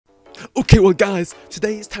Okay, well guys,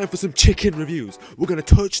 today it's time for some chicken reviews. We're gonna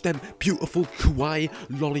touch them beautiful kawaii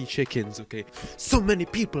loli chickens, okay? So many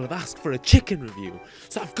people have asked for a chicken review,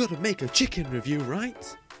 so I've got to make a chicken review,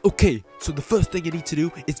 right? Okay, so the first thing you need to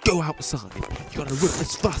do is go outside. You gotta run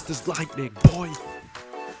as fast as lightning, boy.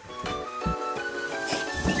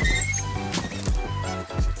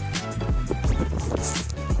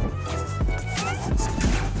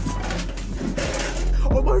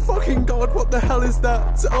 Oh my fucking god, what the hell is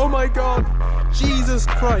that? Oh my god, Jesus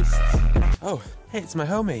Christ. Oh, hey, it's my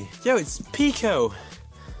homie. Yo, it's Pico.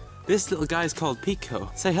 This little guy's called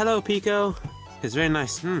Pico. Say hello, Pico. It's very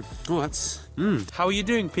nice. Oh, that's... How are you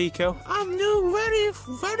doing, Pico? I'm doing very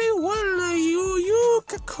well. You,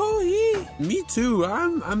 ckiiikenss. Me too.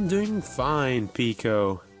 I'm doing fine,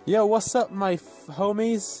 Pico. Yo, what's up, my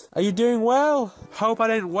homies? Are you doing well? Hope I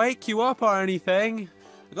didn't wake you up or anything.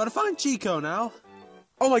 I gotta find Chico now.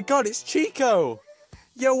 Oh my god, it's Chico!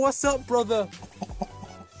 Yo, what's up, brother?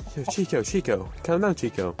 Yo, Chico. Calm down,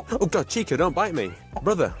 Chico. Oh god, Chico, don't bite me.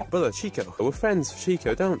 Brother, Chico. We're friends,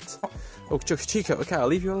 Chico, don't. Oh, Chico, okay, I'll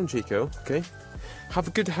leave you alone, Chico, okay? Have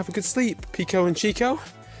a good sleep, Pico and Chico.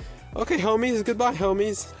 Okay, homies, goodbye,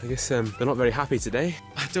 homies. I guess, they're not very happy today.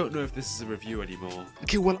 I don't know if this is a review anymore.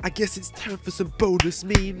 Okay, well, I guess it's time for some bonus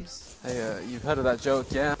memes. Hey, you've heard of that joke,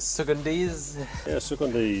 yeah? Suck on these. Yeah, suck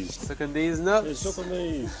on these. Suck on these nuts. Yeah, suck on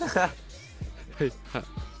these. Hey,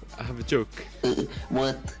 I have a joke.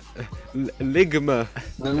 What? Ligma.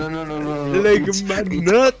 No. Ligma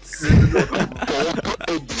nuts.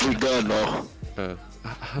 Vegano.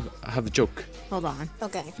 I have a joke. Hold on.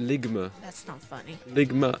 Okay. Ligma. That's not funny.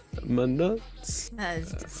 Ligma nuts. That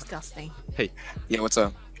is disgusting. Hey. Yeah, what's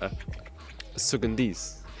up? Suck on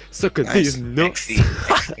these. Suck on these nuts.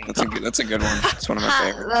 That's a good one. It's one of my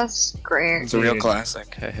favorites. That's great. It's a real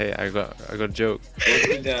classic. Hey, I got a joke.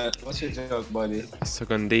 What's your joke, buddy?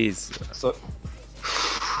 Suck on these. So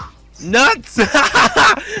Nuts!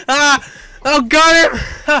 Oh, got him!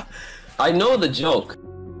 I know the joke.